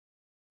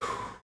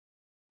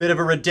Bit of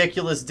a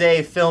ridiculous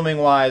day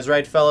filming-wise,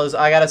 right, fellas?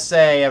 I gotta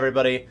say,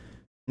 everybody,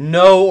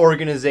 no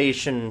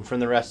organization from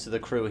the rest of the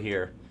crew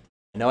here.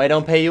 I know I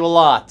don't pay you a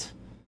lot,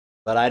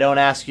 but I don't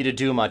ask you to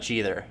do much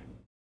either.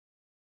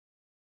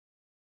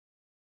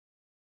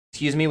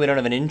 Excuse me, we don't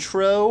have an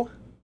intro?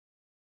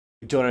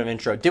 We don't have an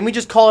intro. Didn't we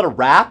just call it a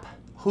wrap?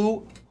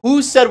 Who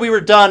said we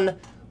were done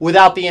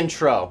without the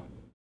intro?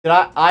 Did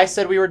I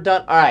said we were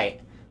done?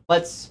 Alright,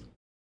 let's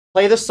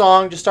play the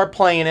song, just start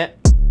playing it,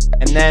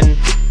 and then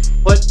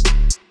put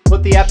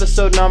the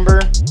episode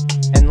number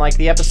and like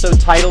the episode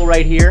title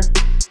right here.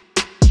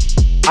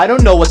 I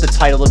don't know what the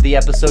title of the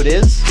episode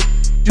is.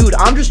 Dude,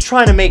 I'm just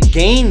trying to make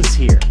gains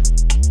here.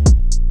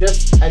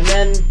 And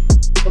then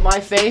put my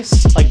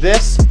face like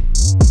this,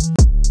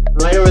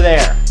 right over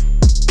there.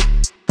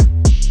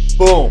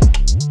 Boom.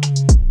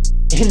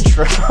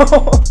 Intro.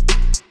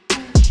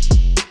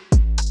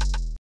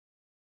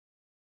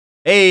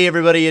 Hey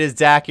everybody, it is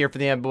Dak here for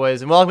the Ant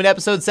Boys, and welcome to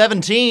episode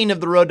 17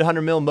 of the Road to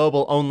 100 Mil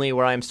Mobile Only,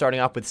 where I am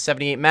starting off with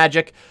 78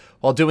 magic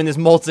while doing this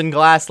molten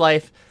glass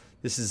life.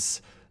 This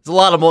is a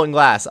lot of molten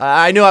glass.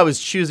 I knew I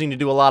was choosing to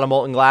do a lot of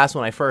molten glass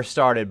when I first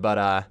started,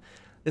 but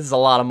this is a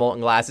lot of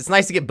molten glass. It's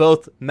nice to get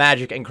both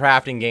magic and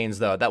crafting gains,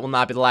 though. That will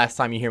not be the last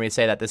time you hear me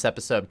say that this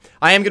episode.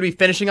 I am going to be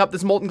finishing up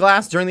this molten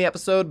glass during the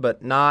episode,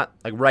 but not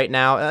like right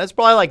now. It's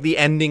probably like the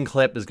ending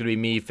clip is going to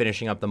be me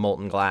finishing up the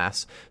molten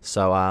glass.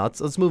 So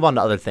let's move on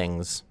to other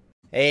things.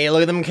 Hey,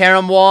 look at them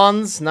carom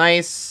wands.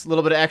 Nice. A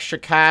little bit of extra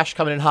cash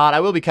coming in hot.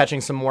 I will be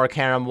catching some more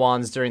carom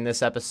wands during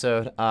this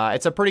episode.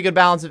 It's a pretty good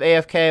balance of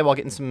AFK while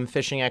getting some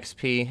fishing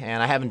XP,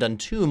 and I haven't done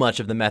too much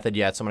of the method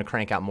yet, so I'm going to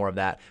crank out more of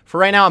that. For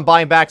right now, I'm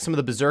buying back some of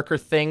the Berserker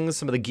things,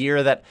 some of the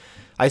gear that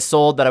I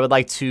sold that I would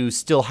like to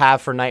still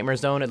have for Nightmare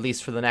Zone, at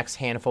least for the next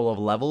handful of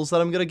levels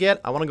that I'm going to get.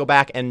 I want to go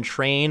back and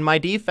train my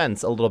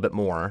defense a little bit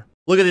more.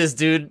 Look at this,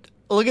 dude.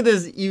 Look at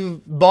this,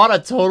 you bought a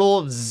total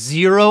of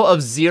 0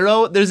 of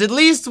 0. There's at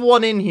least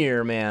one in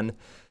here, man.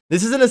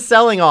 This isn't a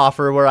selling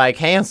offer where I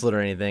cancel it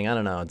or anything. I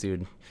don't know,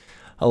 dude.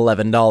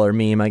 $11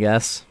 meme, I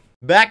guess.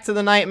 Back to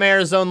the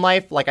Nightmare Zone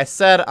life. Like I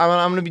said,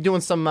 I'm going to be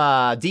doing some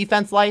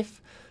defense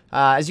life.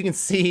 As you can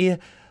see,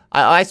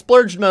 I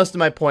splurged most of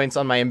my points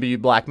on my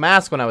imbued black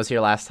mask when I was here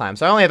last time.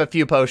 So I only have a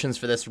few potions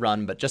for this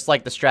run, but just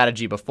like the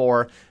strategy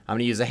before, I'm going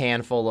to use a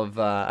handful of...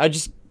 I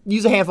just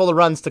use a handful of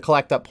runs to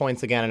collect up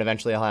points again, and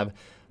eventually I'll have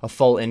a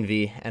full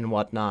envy and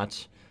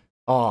whatnot.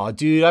 Oh,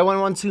 dude, I went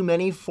one too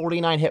many.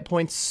 49 hit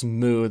points.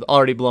 Smooth.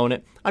 Already blown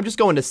it. I'm just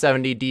going to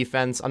 70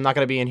 defense. I'm not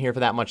going to be in here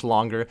for that much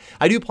longer.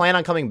 I do plan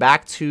on coming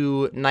back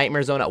to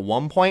Nightmare Zone at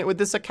one point with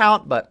this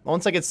account, but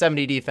once I get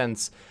 70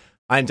 defense,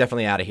 I'm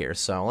definitely out of here.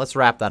 So let's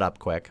wrap that up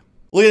quick.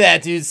 Look at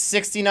that, dude.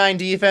 69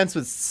 defense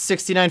with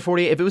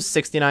 69-48. If it was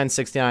 69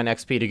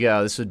 XP to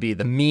go, this would be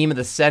the meme of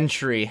the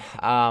century.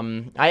 I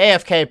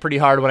AFK pretty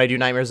hard when I do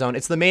Nightmare Zone.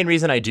 It's the main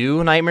reason I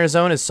do Nightmare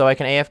Zone is so I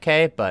can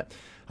AFK, but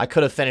I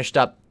could have finished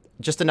up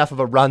just enough of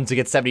a run to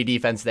get 70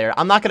 defense there.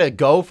 I'm not going to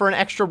go for an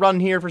extra run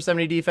here for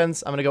 70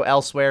 defense. I'm going to go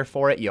elsewhere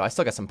for it. Yo, I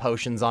still got some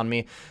potions on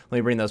me. Let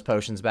me bring those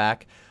potions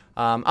back.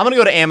 I'm going to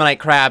go to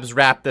Ammonite Crabs,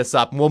 wrap this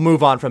up, and we'll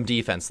move on from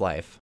defense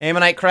life.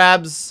 Ammonite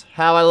Crabs,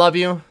 how I love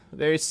you.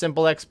 Very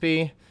simple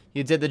XP.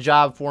 You did the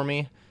job for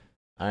me.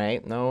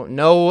 Alright, no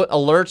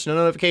alerts, no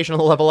notification on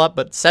the level up,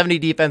 but 70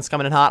 defense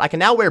coming in hot. I can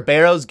now wear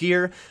Barrow's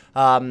gear.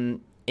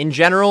 In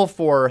general,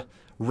 for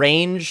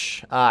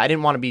range, I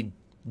didn't want to be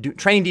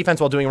training defense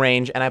while doing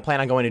range, and I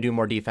plan on going to do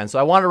more defense. So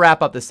I wanted to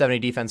wrap up the 70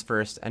 defense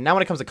first, and now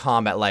when it comes to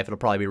combat life, it'll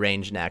probably be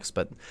range next,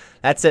 but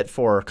that's it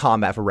for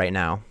combat for right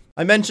now.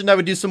 I mentioned I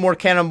would do some more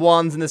Carom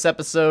Wands in this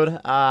episode.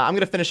 I'm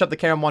going to finish up the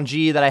Carom Wand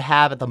G that I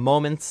have at the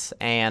moment,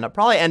 and I'll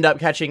probably end up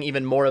catching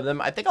even more of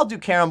them. I think I'll do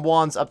Carom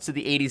Wands up to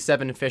the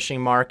 87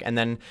 fishing mark, and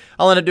then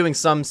I'll end up doing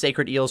some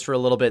Sacred Eels for a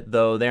little bit,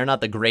 though they're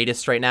not the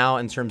greatest right now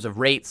in terms of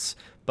rates,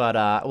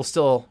 but we'll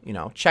still, you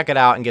know, check it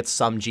out and get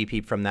some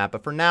GP from that.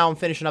 But for now, I'm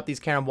finishing up these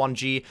Carom Wand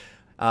G.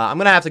 I'm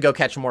going to have to go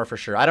catch more for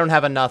sure. I don't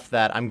have enough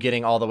that I'm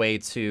getting all the way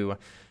to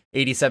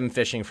 87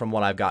 fishing from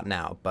what I've got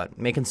now, but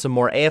making some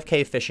more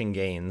AFK fishing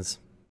gains.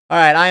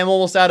 Alright, I am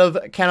almost out of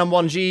Carom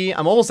 1G.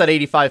 I'm almost at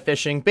 85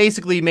 fishing.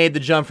 Basically made the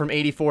jump from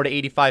 84 to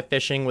 85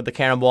 fishing with the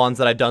Carom Wands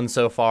that I've done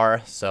so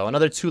far. So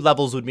another 2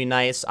 levels would be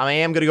nice. I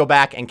am going to go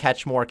back and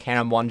catch more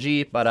Carom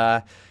 1G,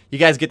 but you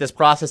guys get this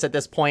process at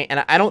this point,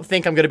 and I don't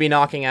think I'm going to be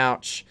knocking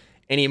out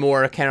any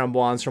more Carom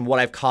Wands from what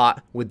I've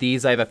caught with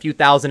these. I have a few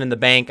thousand in the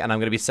bank, and I'm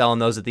going to be selling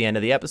those at the end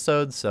of the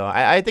episode. So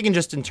I think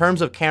in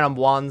terms of Carom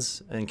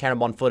Wands and Carom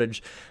Wand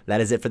footage,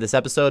 that is it for this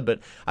episode. But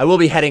I will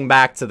be heading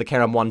back to the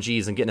Carom Wand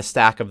Gs and getting a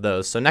stack of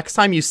those. So next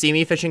time you see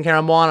me fishing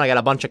Carom Wand, I got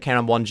a bunch of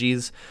Carom Wand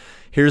Gs.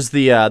 Here's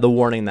the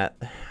warning that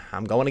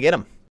I'm going to get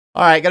them.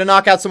 Alright, gotta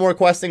knock out some more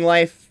questing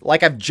life.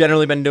 Like I've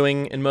generally been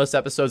doing in most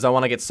episodes, I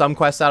want to get some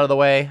quests out of the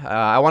way.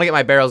 I want to get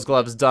my Barrel's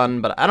Gloves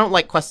done, but I don't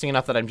like questing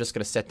enough that I'm just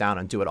going to sit down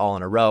and do it all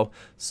in a row.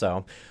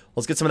 So,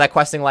 let's get some of that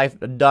questing life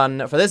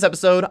done for this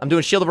episode. I'm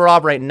doing Shield of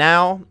Arab right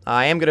now.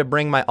 I am going to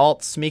bring my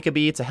alt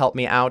Smeekabee to help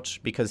me out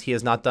because he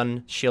has not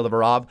done Shield of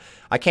Arab.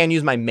 I can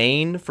use my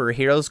main for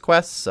Heroes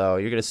quests, so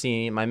you're going to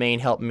see my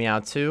main helping me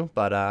out too,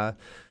 but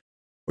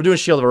We're doing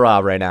Shield of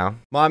Rob right now.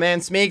 My man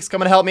Smeeks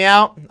coming to help me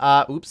out.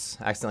 Oops,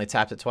 accidentally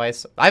tapped it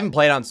twice. I haven't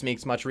played on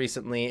Smeeks much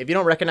recently. If you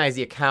don't recognize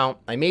the account,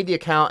 I made the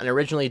account and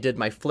originally did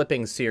my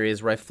flipping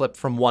series where I flipped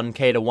from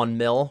 1K to 1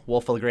 mil,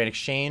 Wolf of the Great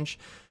Exchange.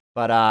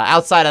 But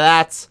outside of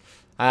that,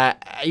 I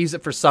use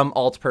it for some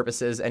alt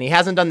purposes, and he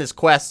hasn't done this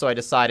quest, so I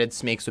decided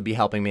Smeeks would be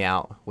helping me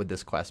out with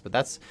this quest. But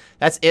that's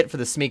it for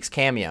the Smeeks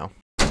cameo.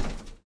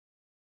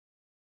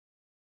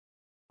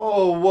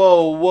 Whoa,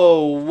 whoa,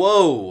 whoa,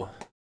 whoa.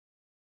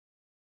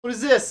 What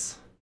is this?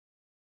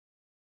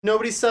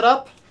 Nobody set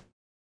up?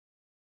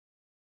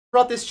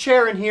 Brought this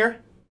chair in here.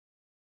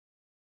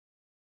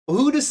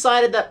 Who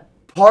decided that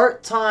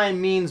part-time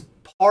means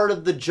part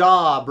of the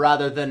job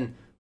rather than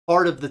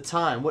part of the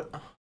time? What?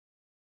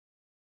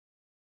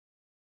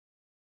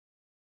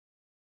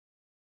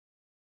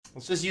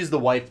 Let's just use the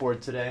whiteboard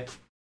today.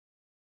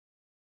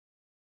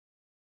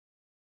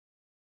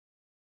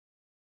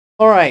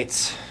 All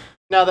right.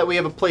 Now that we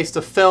have a place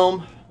to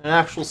film, an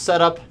actual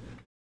setup,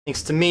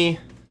 thanks to me,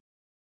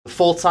 a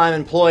full-time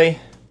employee,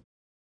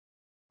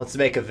 let's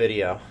make a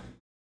video.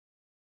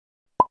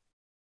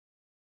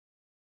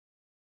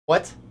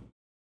 What?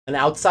 An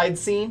outside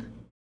scene?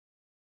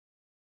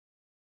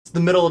 It's the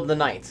middle of the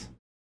night.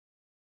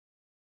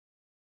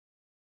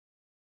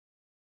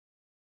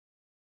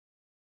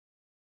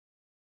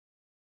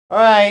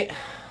 Alright,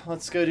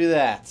 let's go do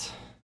that.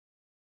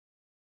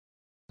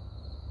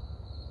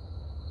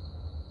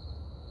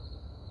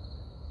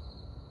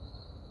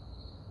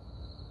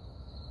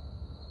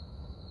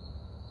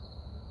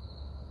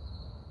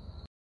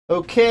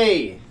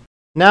 Okay,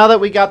 now that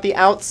we got the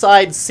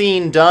outside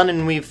scene done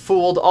and we've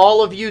fooled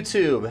all of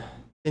YouTube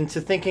into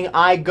thinking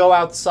I go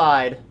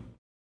outside,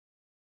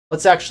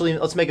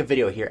 let's make a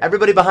video here.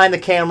 Everybody behind the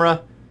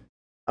camera,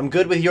 I'm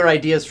good with your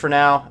ideas for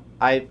now.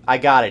 I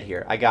got it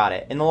here. I got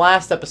it. In the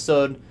last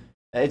episode,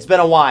 it's been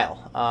a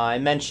while. I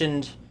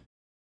mentioned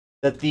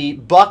that the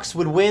Bucks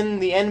would win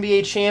the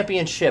NBA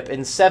championship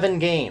in 7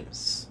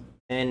 games.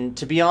 And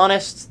to be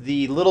honest,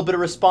 the little bit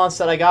of response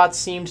that I got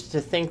seemed to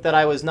think that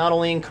I was not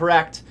only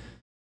incorrect,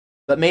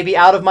 but maybe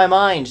out of my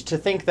mind to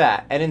think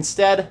that. And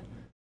instead,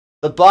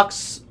 the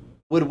Bucks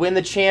would win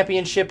the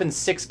championship in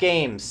 6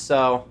 games.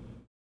 So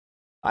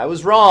I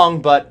was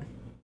wrong, but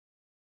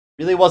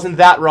really wasn't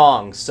that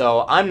wrong.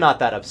 So I'm not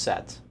that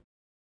upset.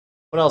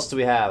 What else do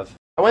we have?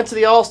 I went to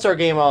the All-Star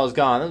game while I was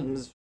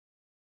gone.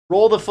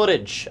 Roll the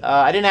footage.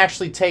 I didn't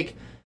actually take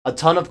a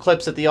ton of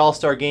clips at the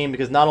All-Star game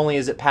because not only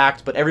is it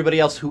packed, but everybody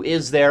else who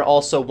is there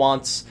also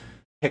wants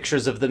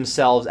pictures of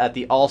themselves at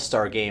the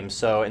All-Star game.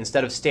 So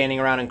instead of standing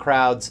around in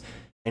crowds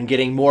and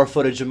getting more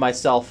footage of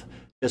myself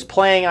just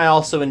playing, I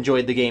also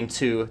enjoyed the game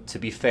too, to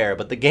be fair.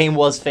 But the game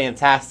was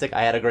fantastic.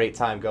 I had a great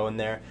time going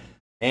there.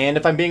 And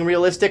if I'm being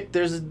realistic,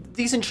 there's a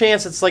decent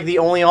chance it's like the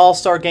only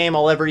All-Star game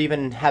I'll ever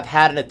even have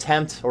had an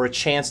attempt or a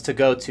chance to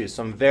go to.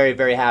 So I'm very,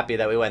 very happy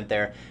that we went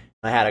there and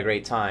I had a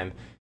great time.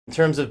 In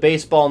terms of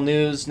baseball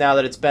news, now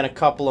that it's been a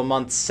couple of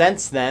months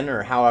since then,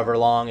 or however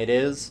long it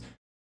is,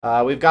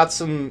 we've got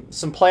some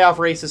playoff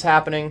races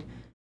happening,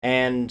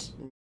 and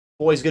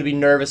boy's gonna be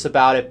nervous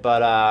about it.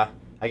 But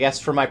I guess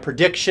for my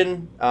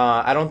prediction,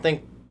 I don't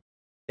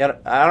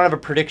have a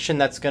prediction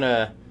that's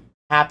gonna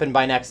happen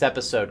by next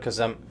episode because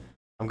I'm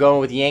going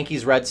with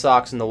Yankees Red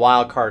Sox in the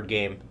wild card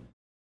game.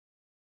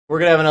 We're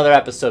gonna have another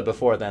episode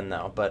before then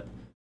though, but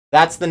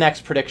that's the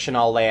next prediction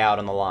I'll lay out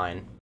on the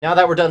line. Now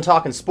that we're done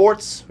talking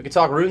sports, we can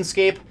talk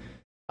RuneScape.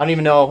 I don't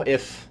even know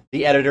if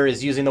the editor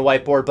is using the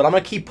whiteboard, but I'm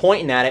going to keep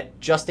pointing at it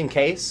just in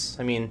case.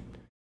 I mean,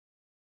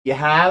 you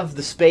have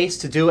the space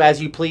to do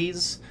as you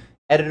please,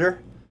 editor.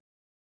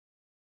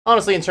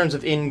 Honestly, in terms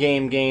of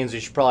in-game games, you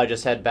should probably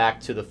just head back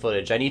to the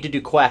footage. I need to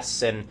do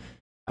quests, and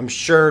I'm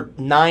sure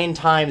 9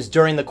 times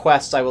during the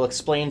quests I will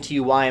explain to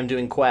you why I'm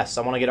doing quests.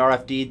 I want to get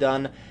RFD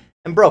done.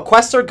 And bro,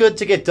 quests are good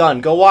to get done.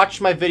 Go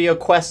watch my video,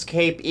 Quest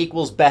Cape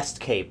equals Best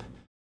Cape.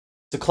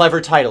 It's a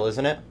clever title,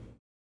 isn't it?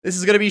 This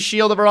is going to be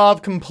Shield of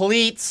Arov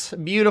complete.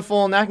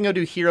 Beautiful. Now I can go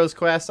do Heroes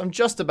Quest. I'm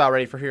just about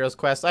ready for Heroes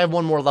Quest. I have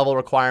one more level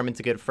requirement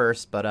to get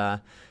first,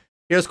 but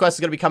Heroes Quest is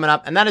going to be coming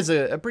up, and that is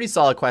a pretty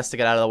solid quest to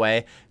get out of the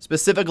way.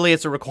 Specifically,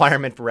 it's a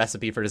requirement for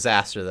Recipe for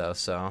Disaster, though.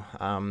 So,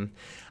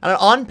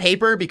 on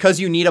paper, because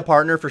you need a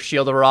partner for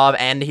Shield of Arov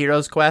and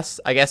Heroes Quest,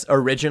 I guess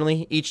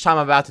originally, each time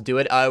I'm about to do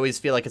it, I always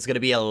feel like it's going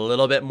to be a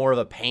little bit more of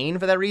a pain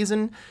for that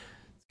reason.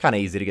 Kind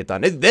of easy to get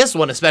done. This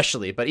one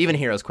especially, but even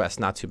Heroes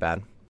Quest, not too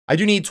bad. I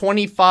do need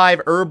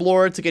 25 Herb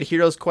Lore to get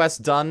Heroes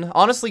Quest done.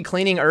 Honestly,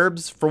 cleaning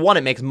herbs, for one,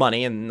 it makes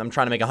money, and I'm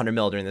trying to make 100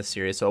 mil during this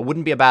series, so it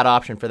wouldn't be a bad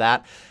option for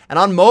that. And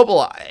on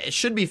mobile, it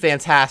should be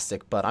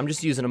fantastic, but I'm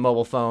just using a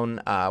mobile phone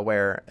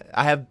where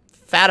I have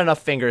fat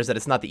enough fingers that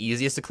it's not the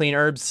easiest to clean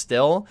herbs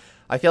still.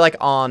 I feel like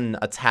on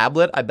a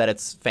tablet, I bet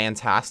it's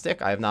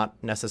fantastic. I have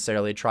not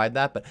necessarily tried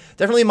that, but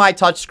definitely my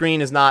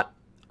touchscreen is not...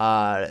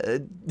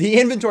 the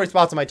inventory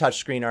spots on my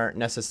touchscreen aren't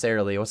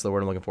necessarily, what's the word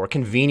I'm looking for,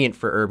 convenient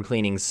for herb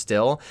cleaning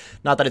still.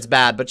 Not that it's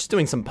bad, but just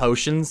doing some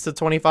potions to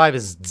 25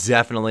 is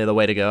definitely the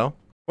way to go.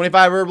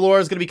 25 Herb Lore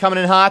is going to be coming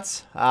in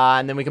hot,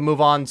 and then we can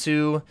move on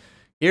to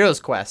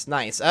Heroes Quest,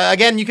 nice.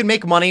 Again, you can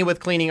make money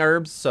with cleaning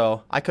herbs,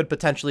 so I could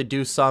potentially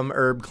do some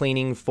herb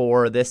cleaning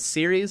for this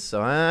series.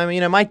 So, I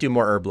mean, I might do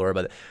more herb lore,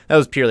 but that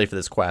was purely for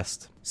this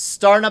quest.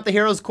 Starting up the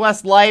Heroes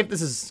Quest life,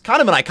 this is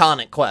kind of an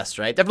iconic quest,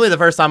 right? Definitely the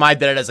first time I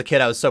did it as a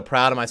kid, I was so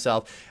proud of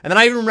myself. And then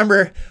I even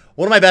remember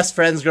one of my best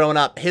friends growing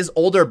up, his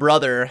older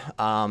brother,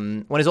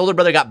 when his older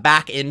brother got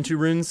back into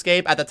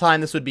RuneScape, at the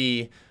time this would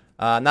be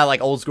not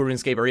like old school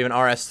RuneScape or even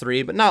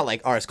RS3, but not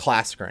like RS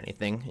Classic or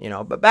anything, you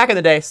know. But back in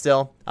the day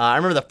still, I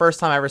remember the first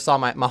time I ever saw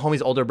my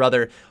homie's older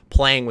brother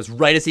playing was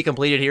right as he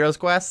completed Heroes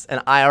Quest,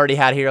 and I already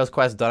had Heroes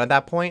Quest done at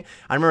that point.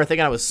 I remember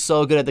thinking I was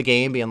so good at the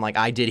game, being like,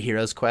 I did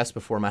Heroes Quest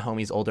before my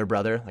homie's older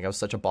brother. Like, I was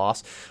such a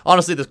boss.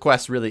 Honestly, this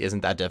quest really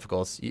isn't that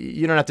difficult.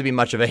 You don't have to be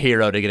much of a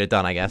hero to get it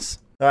done, I guess.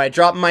 All right,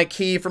 dropping my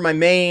key for my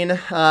main.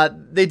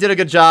 They did a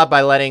good job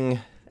by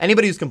letting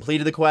anybody who's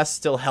completed the quest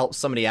still help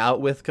somebody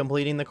out with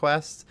completing the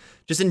quest.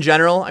 Just in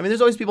general, I mean, there's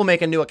always people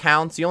making new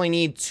accounts. You only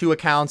need 2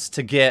 accounts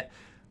to get,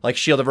 like,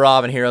 Shield of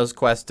Rav and Heroes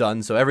Quest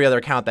done. So every other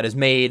account that is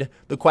made,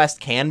 the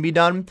quest can be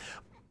done.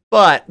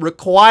 But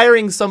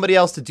requiring somebody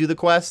else to do the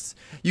quest,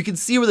 you can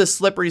see where the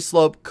slippery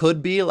slope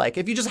could be. Like,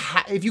 if you just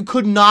if you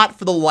could not,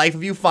 for the life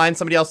of you, find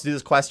somebody else to do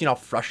this quest, you know how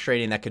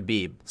frustrating that could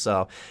be.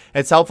 So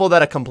it's helpful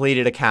that a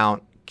completed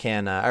account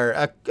can,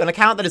 an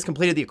account that has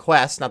completed the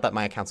quest, not that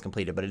my account's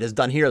completed, but it has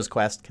done Heroes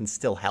Quest, can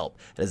still help.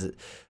 It is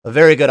a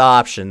very good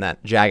option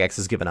that Jagex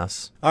has given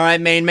us. All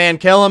right, main man,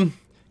 kill him.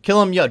 Kill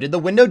him. Yo, did the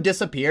window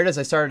disappear as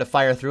I started to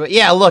fire through it?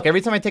 Yeah, look,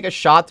 every time I take a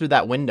shot through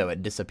that window,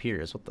 it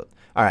disappears. What the?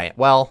 All right,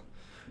 well,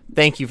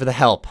 thank you for the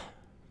help,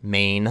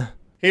 main.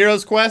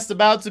 Heroes Quest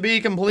about to be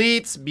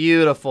complete.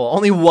 Beautiful.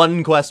 Only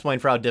 1 quest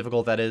point for how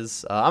difficult that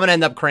is. I'm going to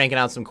end up cranking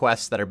out some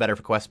quests that are better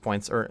for quest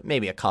points, or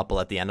maybe a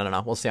couple at the end. I don't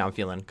know. We'll see how I'm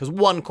feeling, because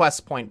 1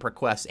 quest point per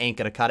quest ain't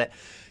going to cut it.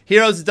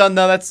 Heroes is done,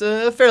 though. That's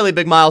a fairly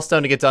big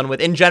milestone to get done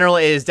with. In general,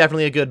 it is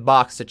definitely a good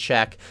box to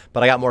check,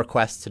 but I got more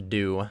quests to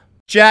do.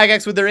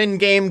 Jagex with their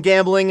in-game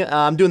gambling.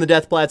 I'm doing the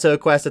Death Plateau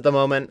quest at the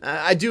moment.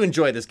 I do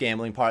enjoy this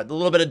gambling part. A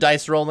little bit of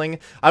dice rolling.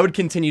 I would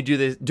continue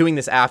doing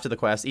this after the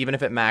quest, even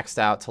if it maxed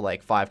out to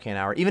like 5K an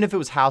hour. Even if it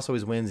was House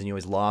Always Wins and you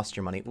always lost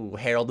your money. Ooh,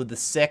 Harold with the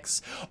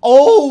 6.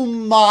 Oh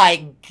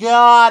my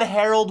god,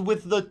 Harold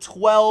with the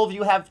 12.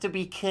 You have to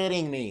be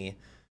kidding me.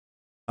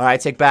 All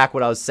right, take back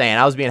what I was saying.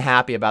 I was being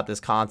happy about this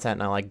content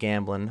and I like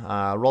gambling.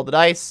 Roll the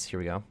dice. Here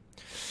we go.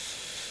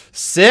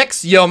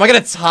 6? Yo, am I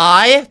gonna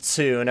tie?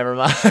 2, never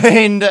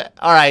mind.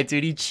 Alright,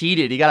 dude, he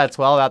cheated. He got a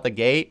 12 out the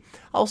gate.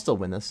 I'll still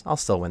win this. I'll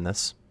still win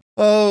this.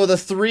 Oh, the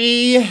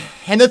 3.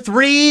 And the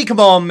 3! Come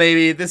on,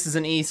 baby. This is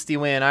an Easty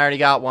win. I already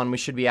got one. We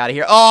should be out of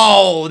here.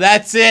 Oh,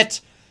 that's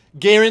it!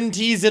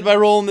 Guarantees it by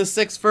rolling the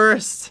 6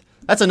 first.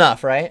 That's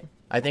enough, right?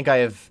 I think I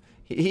have...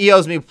 He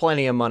owes me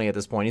plenty of money at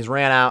this point. He's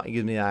ran out. He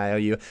gives me the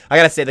IOU. I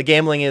gotta say, the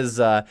gambling is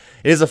a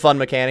fun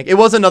mechanic. It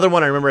was another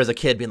one I remember as a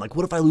kid being like,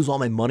 what if I lose all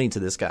my money to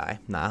this guy?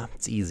 Nah,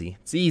 it's easy.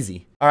 It's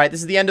easy. All right, this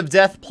is the end of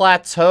Death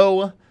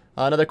Plateau.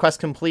 Another quest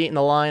complete in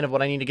the line of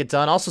what I need to get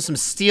done. Also, some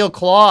Steel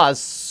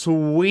Claws.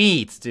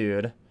 Sweet,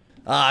 dude.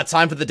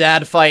 Time for the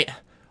dad fight.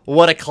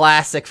 What a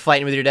classic,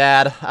 fighting with your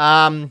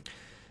dad.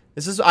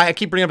 This is, I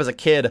keep bringing up as a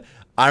kid.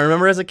 I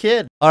remember as a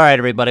kid. All right,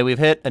 everybody, we've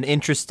hit an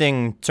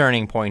interesting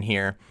turning point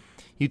here.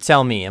 You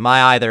tell me, am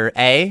I either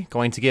A,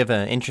 going to give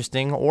an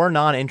interesting or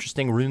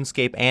non-interesting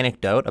RuneScape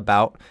anecdote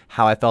about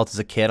how I felt as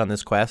a kid on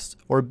this quest,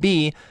 or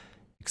B,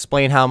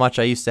 explain how much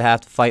I used to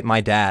have to fight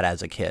my dad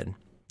as a kid?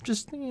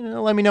 Just, you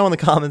know, let me know in the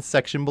comments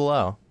section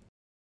below.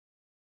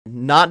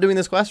 Not doing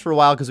this quest for a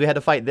while because we had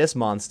to fight this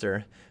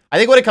monster. I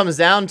think what it comes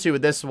down to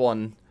with this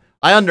one,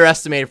 I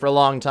underestimated for a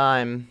long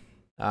time.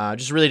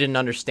 Just really didn't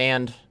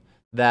understand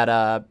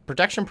that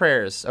protection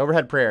prayers,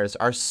 overhead prayers,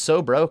 are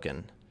so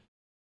broken.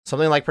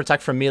 Something like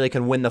Protect from Melee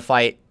can win the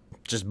fight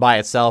just by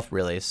itself,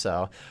 really.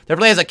 So,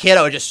 definitely as a kid,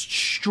 I would just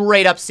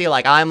straight up see,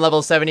 like, I'm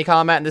level 70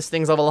 combat and this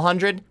thing's level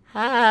 100.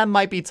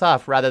 Might be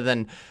tough, rather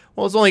than,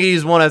 well, it's only gonna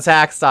use 1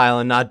 attack style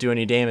and not do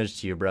any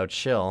damage to you, bro.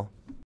 Chill.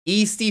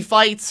 Easty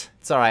fight.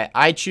 It's alright.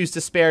 I choose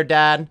to spare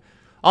dad.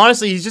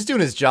 Honestly, he's just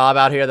doing his job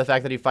out here, the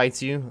fact that he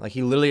fights you. Like,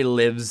 he literally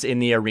lives in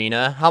the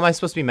arena. How am I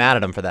supposed to be mad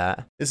at him for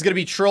that? This is gonna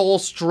be Troll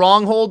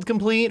Stronghold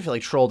complete. I feel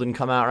like Troll didn't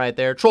come out right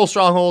there. Troll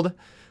Stronghold.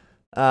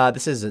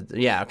 This is,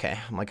 yeah, okay.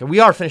 I'm like,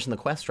 we are finishing the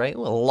quest, right? Ooh,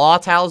 a Law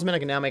Talisman. I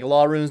can now make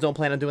Law Runes. Don't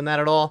plan on doing that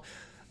at all.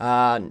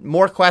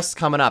 More quests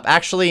coming up.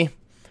 Actually,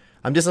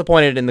 I'm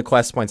disappointed in the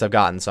quest points I've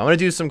gotten, so I'm going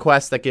to do some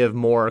quests that give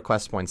more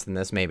quest points than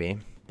this, maybe.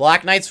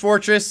 Black Knight's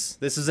Fortress.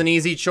 This is an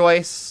easy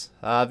choice.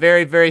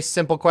 Very, very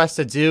simple quest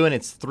to do, and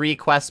it's 3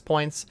 quest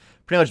points.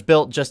 Pretty much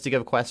built just to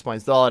give quest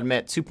points, though I'll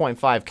admit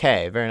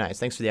 2.5k. Very nice.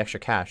 Thanks for the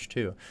extra cash,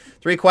 too.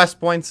 3 quest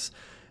points.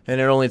 And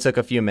it only took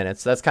a few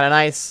minutes. That's kind of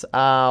nice.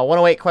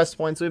 108 quest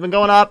points. We've been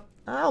going up.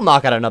 I'll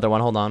knock out another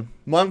one. Hold on.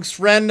 Monk's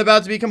Friend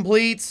about to be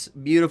complete.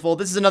 Beautiful.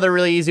 This is another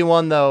really easy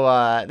one,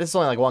 though. This is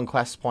only like 1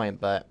 quest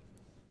point, but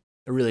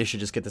I really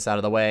should just get this out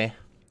of the way.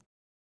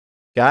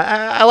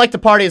 Yeah, I like to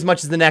party as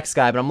much as the next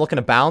guy, but I'm looking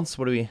to bounce.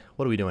 What are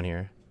we doing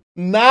here?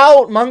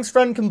 Monk's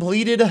Friend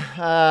completed.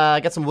 I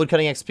got some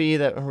woodcutting XP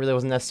that really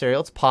wasn't necessary.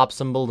 Let's pop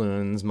some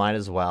balloons. Might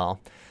as well.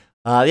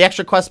 The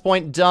extra quest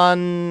point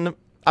done.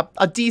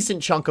 A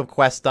decent chunk of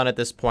quests done at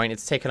this point.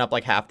 It's taken up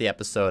like half the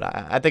episode.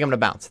 I think I'm gonna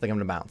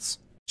bounce.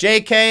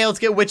 JK, let's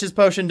get Witch's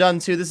Potion done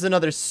too. This is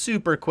another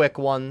super quick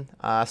one.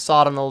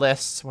 Saw it on the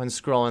list when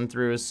scrolling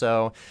through,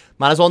 so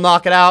might as well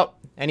knock it out.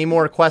 Any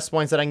more quest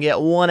points that I can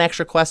get, one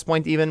extra quest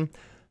point even.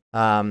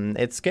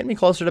 It's getting me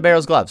closer to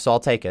Barrow's Glove, so I'll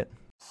take it.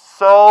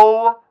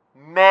 So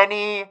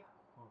many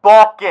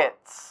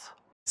buckets.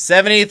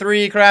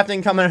 73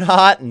 crafting coming in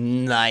hot.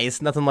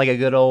 Nice. Nothing like a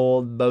good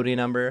old Bodhi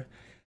number.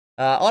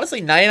 Honestly,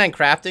 99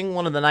 crafting,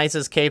 one of the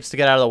nicest capes to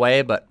get out of the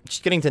way, but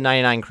just getting to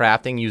 99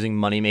 crafting using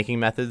money-making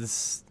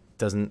methods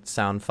doesn't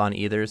sound fun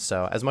either.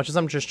 So as much as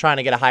I'm just trying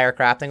to get a higher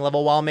crafting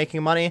level while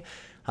making money,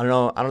 I don't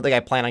know. I don't think I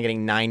plan on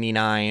getting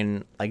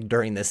 99 like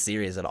during this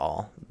series at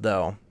all,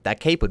 though that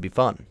cape would be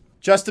fun.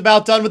 Just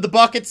about done with the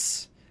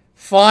buckets.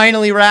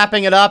 Finally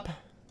wrapping it up.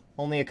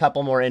 Only a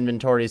couple more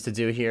inventories to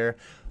do here.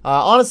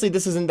 Honestly,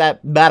 this isn't that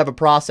bad of a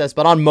process,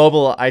 but on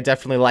mobile, I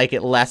definitely like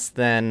it less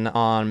than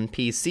on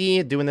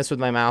PC. Doing this with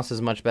my mouse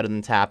is much better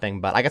than tapping,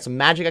 but I got some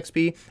magic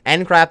XP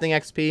and crafting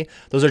XP.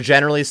 Those are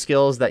generally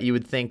skills that you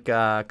would think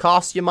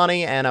cost you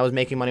money, and I was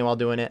making money while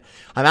doing it.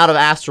 I'm out of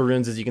astral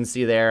runes, as you can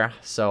see there,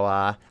 so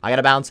I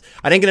gotta bounce.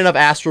 I didn't get enough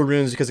astral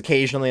runes because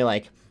occasionally,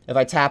 like, if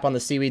I tap on the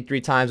seaweed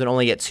 3 times and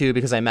only get 2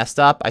 because I messed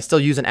up, I still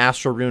use an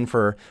astral rune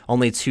for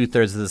only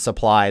 2/3 of the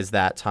supplies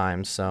that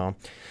time, so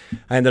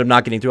I ended up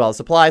not getting through all the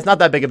supplies. Not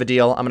that big of a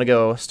deal. I'm going to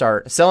go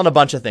start selling a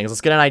bunch of things. Let's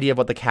get an idea of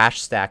what the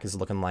cash stack is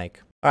looking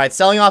like. All right,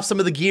 selling off some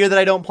of the gear that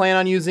I don't plan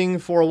on using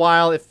for a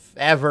while, if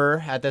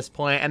ever, at this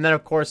point. And then,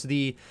 of course,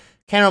 the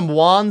Carum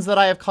wands that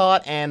I have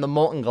caught and the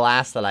molten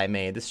glass that I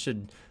made. This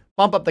should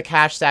bump up the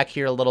cash stack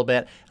here a little bit.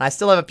 And I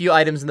still have a few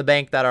items in the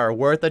bank that are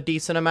worth a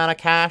decent amount of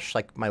cash,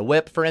 like my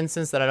whip, for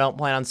instance, that I don't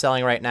plan on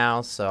selling right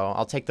now. So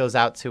I'll take those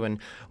out, too, and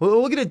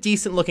we'll get a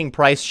decent-looking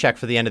price check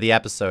for the end of the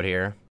episode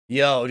here.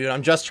 Yo, dude,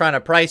 I'm just trying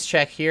to price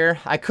check here.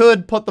 I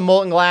could put the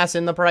molten glass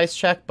in the price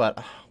check, but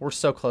we're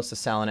so close to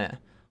selling it.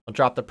 I'll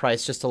drop the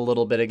price just a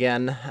little bit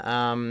again.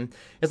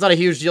 It's not a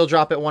huge deal.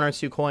 Drop it 1 or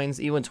 2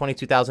 coins, even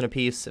 22,000 a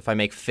piece. If I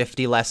make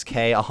 50 less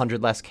K,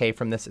 100 less K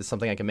from this is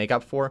something I can make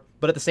up for.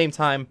 But at the same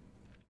time,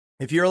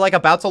 if you're like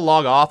about to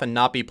log off and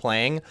not be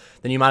playing,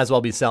 then you might as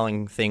well be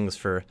selling things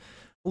for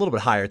a little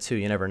bit higher too.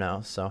 You never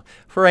know. So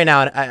for right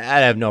now,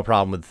 I have no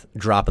problem with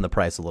dropping the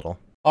price a little.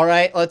 All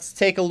right, let's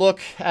take a look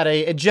at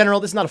a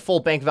general, this is not a full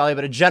bank value,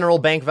 but a general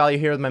bank value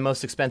here with my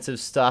most expensive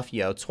stuff.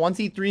 Yo,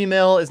 23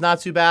 mil is not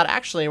too bad.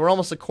 Actually, we're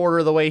almost a quarter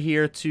of the way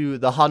here to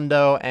the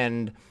hundo,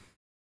 and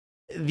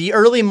the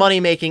early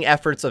money-making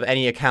efforts of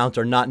any account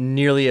are not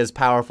nearly as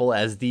powerful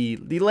as the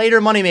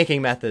later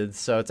money-making methods.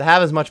 So to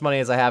have as much money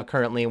as I have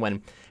currently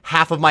when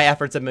half of my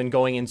efforts have been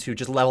going into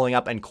just leveling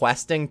up and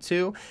questing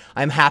too,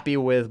 I'm happy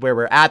with where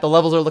we're at. The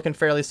levels are looking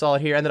fairly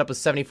solid here. Ended up with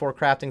 74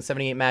 crafting,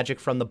 78 magic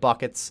from the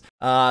buckets.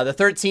 The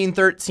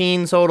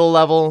 13 total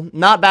level,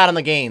 not bad on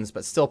the gains,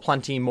 but still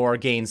plenty more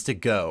gains to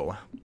go.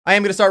 I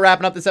am going to start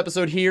wrapping up this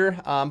episode here.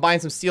 I'm buying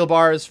some steel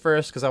bars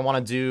first because I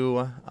want to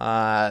do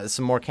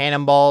some more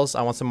cannonballs.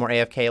 I want some more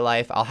AFK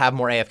life. I'll have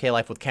more AFK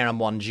life with Carum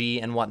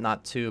 1G and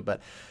whatnot too,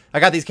 but I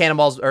got these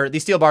cannonballs, or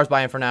these steel bars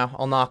buying for now.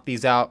 I'll knock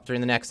these out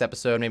during the next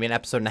episode, maybe an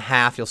episode and a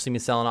half. You'll see me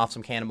selling off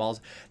some cannonballs.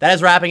 That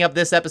is wrapping up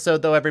this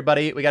episode, though,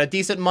 everybody. We got a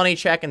decent money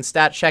check and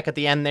stat check at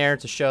the end there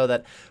to show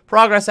that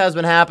progress has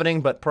been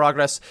happening, but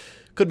progress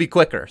could be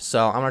quicker.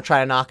 So I'm going to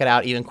try to knock it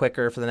out even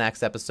quicker for the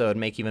next episode,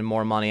 make even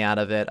more money out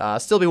of it.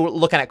 Still be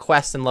looking at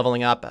quests and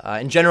leveling up.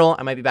 In general,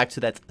 I might be back to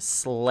that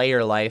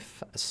Slayer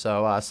life.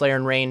 So Slayer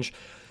in range.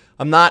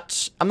 I'm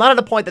not at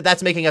a point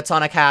that's making a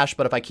ton of cash,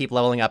 but if I keep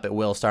leveling up, it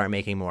will start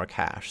making more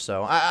cash.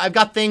 So I've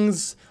got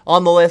things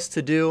on the list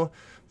to do,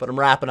 but I'm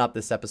wrapping up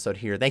this episode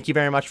here. Thank you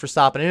very much for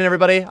stopping in,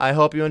 everybody. I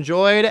hope you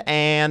enjoyed,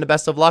 and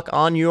best of luck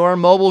on your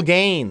mobile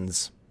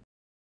gains.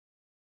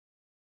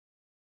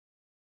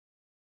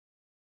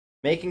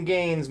 Making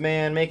gains,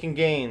 man, making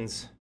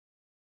gains.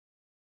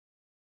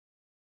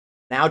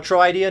 An outro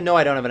idea? No,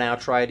 I don't have an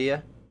outro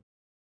idea.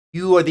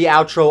 You are the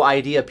outro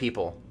idea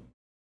people.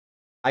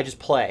 I just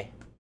play.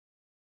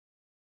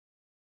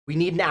 We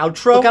need an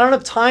outro? Look, I don't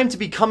have time to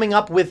be coming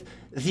up with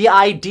the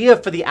idea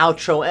for the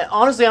outro. And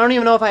honestly, I don't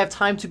even know if I have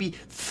time to be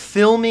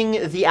filming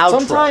the outro.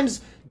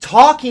 Sometimes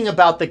talking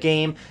about the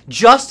game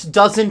just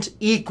doesn't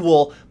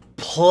equal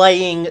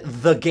playing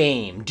the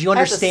game. Do you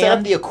understand? I have to set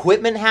up the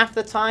equipment half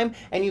the time,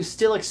 and you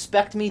still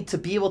expect me to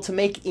be able to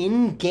make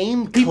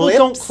in-game clips? People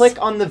don't click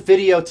on the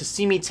video to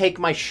see me take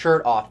my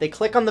shirt off. They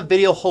click on the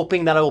video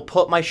hoping that I will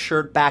put my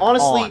shirt back on.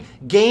 Honestly,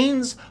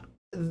 gains,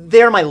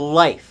 they're my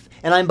life.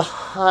 And I'm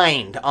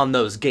behind on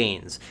those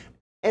gains.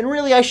 And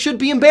really, I should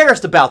be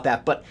embarrassed about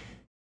that, but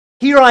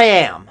here I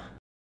am.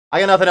 I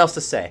got nothing else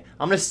to say.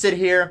 I'm going to sit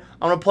here.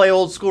 I'm going to play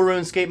old school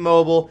RuneScape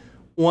Mobile.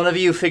 One of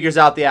you figures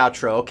out the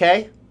outro,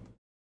 okay?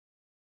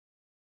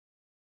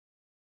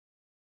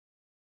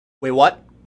 Wait, what?